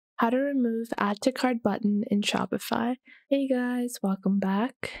How to remove add to cart button in Shopify. Hey guys, welcome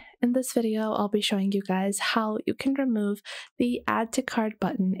back. In this video, I'll be showing you guys how you can remove the add to cart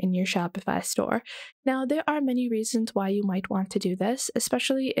button in your Shopify store. Now, there are many reasons why you might want to do this,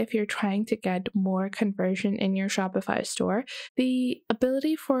 especially if you're trying to get more conversion in your Shopify store. The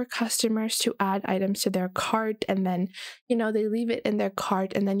ability for customers to add items to their cart and then, they leave it in their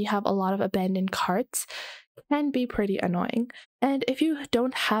cart and then you have a lot of abandoned carts can be pretty annoying. And if you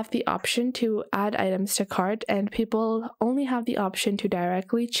don't have the option to add items to cart and people only have the option to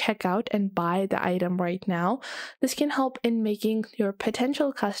directly check out and buy the item right now, this can help in making your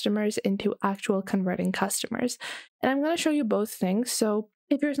potential customers into actual converting customers. And I'm going to show you both things. So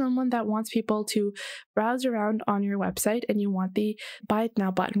if you're someone that wants people to browse around on your website and you want the Buy It Now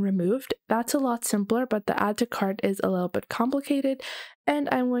button removed, that's a lot simpler, but the add to cart is a little bit complicated, and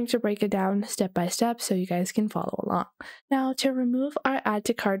I'm going to break it down step by step so you guys can follow along. Now, to remove our add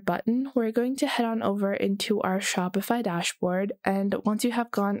to cart button, we're going to head on over into our Shopify dashboard, and once you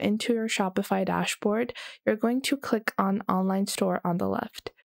have gone into your Shopify dashboard, you're going to click on Online Store on the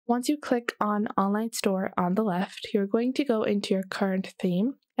left. Once you click on Online Store on the left, you're going to go into your current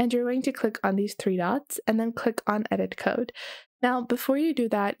theme and you're going to click on these three dots and then click on Edit Code. Now, before you do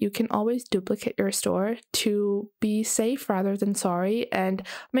that, you can always duplicate your store to be safe rather than sorry, and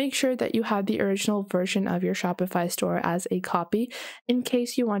make sure that you have the original version of your Shopify store as a copy in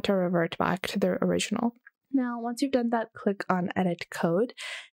case you want to revert back to the original. Now, once you've done that, click on Edit Code.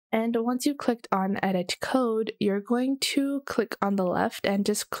 And once you've clicked on Edit Code, you're going to click on the left and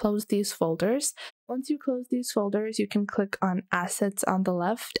just close these folders. Once you close these folders, you can click on Assets on the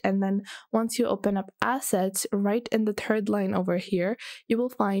left, and then once you open up Assets, right in the third line over here, you will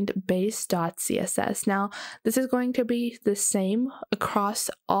find base.css. Now, this is going to be the same across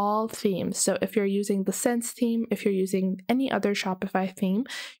all themes. So if you're using the Sense theme, if you're using any other Shopify theme,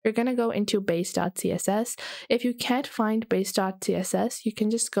 you're going to go into base.css. If you can't find base.css, you can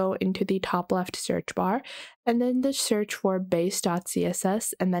just go into the top left search bar and then just search for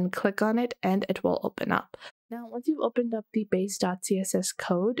base.css and then click on it and it will open up. Now, once you've opened up the base.css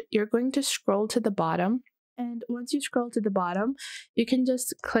code, you're going to scroll to the bottom. And once you scroll to the bottom, you can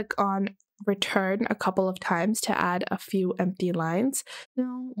just click on return a couple of times to add a few empty lines.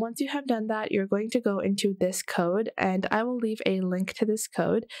 Now, once you have done that, you're going to go into this code, and I will leave a link to this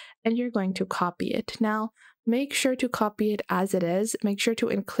code, and you're going to copy it. Now, make sure to copy it as it is. Make sure to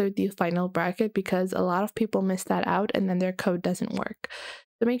include the final bracket because a lot of people miss that out and then their code doesn't work.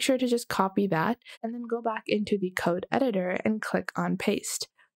 So make sure to just copy that and then go back into the code editor and click on paste.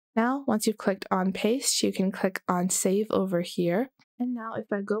 Now, once you've clicked on paste, you can click on save over here. And now if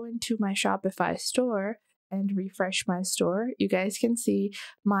I go into my Shopify store and refresh my store, you guys can see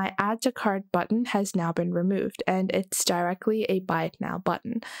my add to cart button has now been removed and it's directly a Buy It Now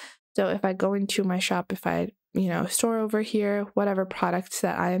button. So if I go into my Shopify, store over here, whatever products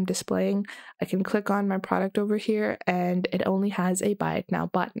that I am displaying, I can click on my product over here and it only has a Buy It Now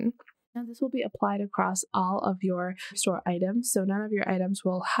button. Now this will be applied across all of your store items, so none of your items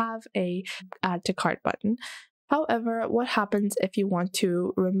will have a add to cart button. However, what happens if you want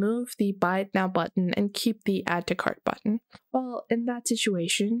to remove the Buy It Now button and keep the add to cart button? Well, in that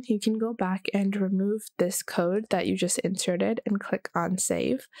situation, you can go back and remove this code that you just inserted and click on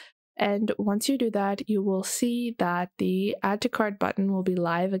save. And once you do that, you will see that the add to cart button will be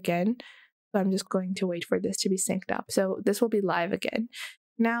live again. So I'm just going to wait for this to be synced up. So this will be live again.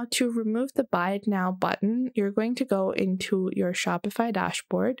 Now, to remove the Buy It Now button, you're going to go into your Shopify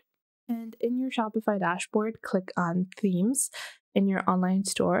dashboard. And in your Shopify dashboard, click on Themes in your online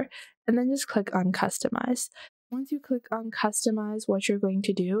store, and then just click on Customize. Once you click on Customize, what you're going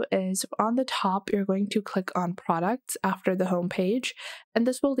to do is on the top, you're going to click on Products after the home page, and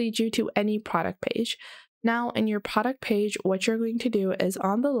this will lead you to any product page. Now, in your product page, what you're going to do is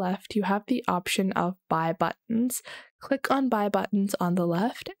on the left, you have the option of Buy Buttons. Click on Buy Buttons on the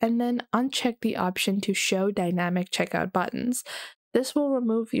left, and then uncheck the option to show dynamic checkout buttons. This will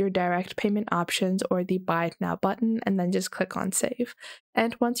remove your direct payment options or the Buy It Now button, and then just click on save.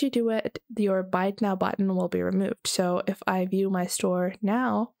 And once you do it, your Buy It Now button will be removed. So if I view my store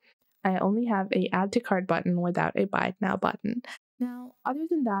now, I only have a add to cart button without a Buy It Now button. Now, other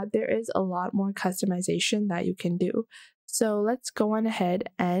than that, there is a lot more customization that you can do. So let's go on ahead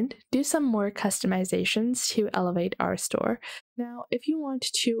and do some more customizations to elevate our store. Now, if you want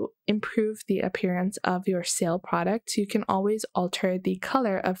to improve the appearance of your sale products, you can always alter the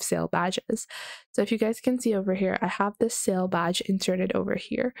color of sale badges. So if you guys can see over here, I have this sale badge inserted over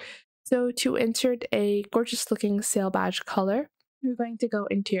here. So to insert a gorgeous looking sale badge color, you're going to go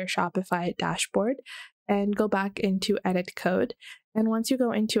into your Shopify dashboard and go back into edit code. And once you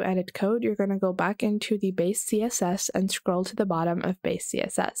go into edit code, you're going to go back into the base CSS and scroll to the bottom of base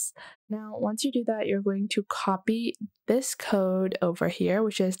CSS. Now, once you do that, you're going to copy this code over here,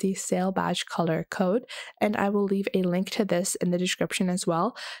 which is the sale badge color code. And I will leave a link to this in the description as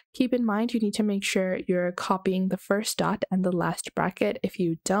well. Keep in mind, you need to make sure you're copying the first dot and the last bracket. If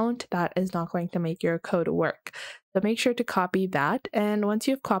you don't, that is not going to make your code work. So make sure to copy that. And once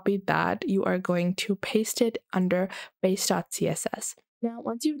you've copied that, you are going to paste it under base.css. Now,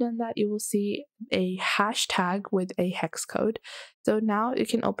 once you've done that, you will see a hashtag with a hex code. So now you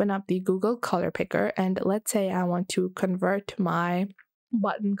can open up the Google color picker, and let's say I want to convert my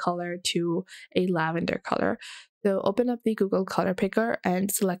button color to a lavender color. So open up the Google color picker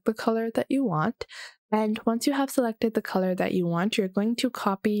and select the color that you want. And once you have selected the color that you want, you're going to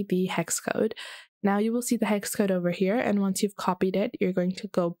copy the hex code. Now you will see the hex code over here, and once you've copied it, you're going to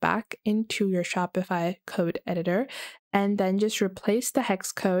go back into your Shopify code editor and then just replace the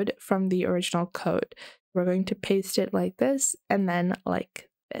hex code from the original code. We're going to paste it like this and then like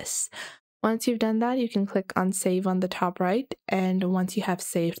this. Once you've done that, you can click on save on the top right, and once you have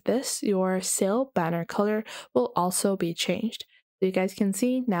saved this, your sale banner color will also be changed. So you guys can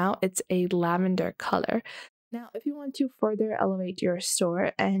see now it's a lavender color. Now, if you want to further elevate your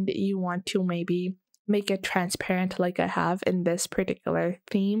store and you want to maybe make it transparent like I have in this particular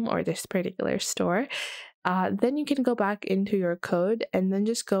theme or this particular store, then you can go back into your code and then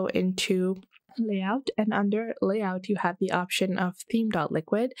just go into layout, and under layout you have the option of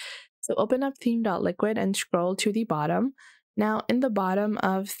theme.liquid. So open up theme.liquid and scroll to the bottom. Now in the bottom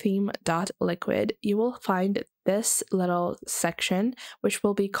of theme.liquid, you will find this little section which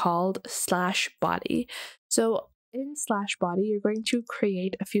will be called /body. So in /body, you're going to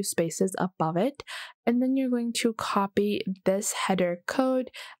create a few spaces above it, and then you're going to copy this header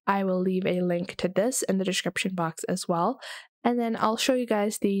code. I will leave a link to this in the description box as well. And then I'll show you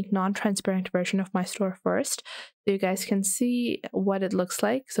guys the non-transparent version of my store first, so you guys can see what it looks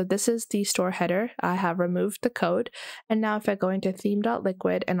like. So this is the store header. I have removed the code. And now if I go into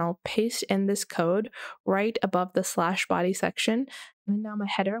theme.liquid and I'll paste in this code right above the /body section, and now my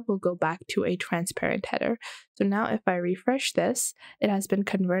header will go back to a transparent header. So now if I refresh this, it has been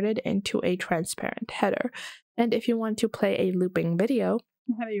converted into a transparent header. And if you want to play a looping video,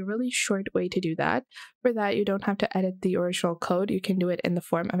 I have a really short way to do that. For that, you don't have to edit the original code. You can do it in the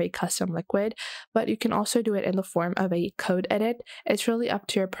form of a custom liquid, but you can also do it in the form of a code edit. It's really up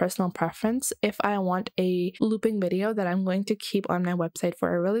to your personal preference. If I want a looping video that I'm going to keep on my website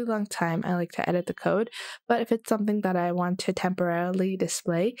for a really long time, I like to edit the code. But if it's something that I want to temporarily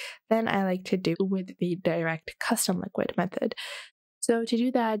display, then I like to do with the direct custom liquid method. So to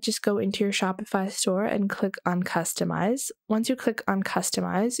do that, just go into your Shopify store and click on Customize. Once you click on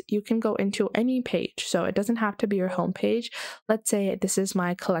Customize, you can go into any page. So it doesn't have to be your home page. Let's say this is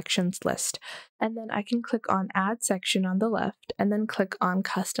my collections list. And then I can click on Add Section on the left and then click on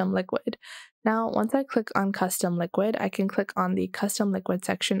Custom Liquid. Now, once I click on Custom Liquid, I can click on the Custom Liquid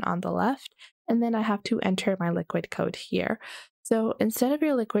section on the left, and then I have to enter my liquid code here. So instead of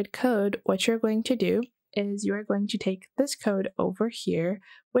your liquid code, what you're going to do is you're going to take this code over here,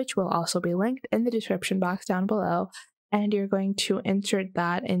 which will also be linked in the description box down below, and you're going to insert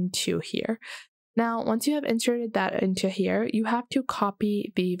that into here. Now, once you have inserted that into here, you have to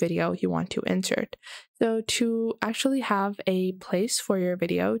copy the video you want to insert. So to actually have a place for your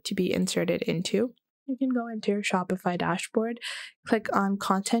video to be inserted into, you can go into your Shopify dashboard, click on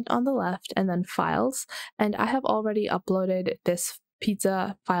Content on the left, and then Files. And I have already uploaded this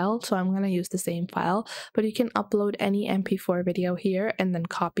pizza file, so I'm going to use the same file, but you can upload any MP4 video here and then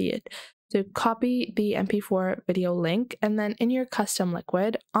copy it. So copy the MP4 video link, and then in your custom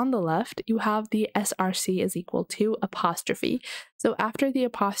liquid on the left, you have the src is equal to apostrophe. So after the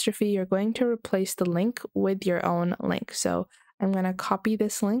apostrophe, you're going to replace the link with your own link. So I'm going to copy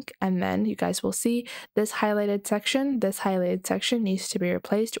this link, and then you guys will see this highlighted section. This highlighted section needs to be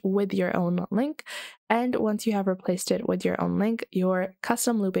replaced with your own link. And once you have replaced it with your own link, your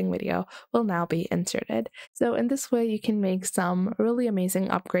custom looping video will now be inserted. So in this way, you can make some really amazing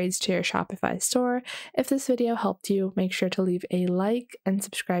upgrades to your Shopify store. If this video helped you, make sure to leave a like and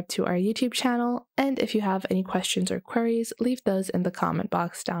subscribe to our YouTube channel. And if you have any questions or queries, leave those in the comment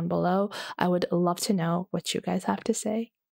box down below. I would love to know what you guys have to say.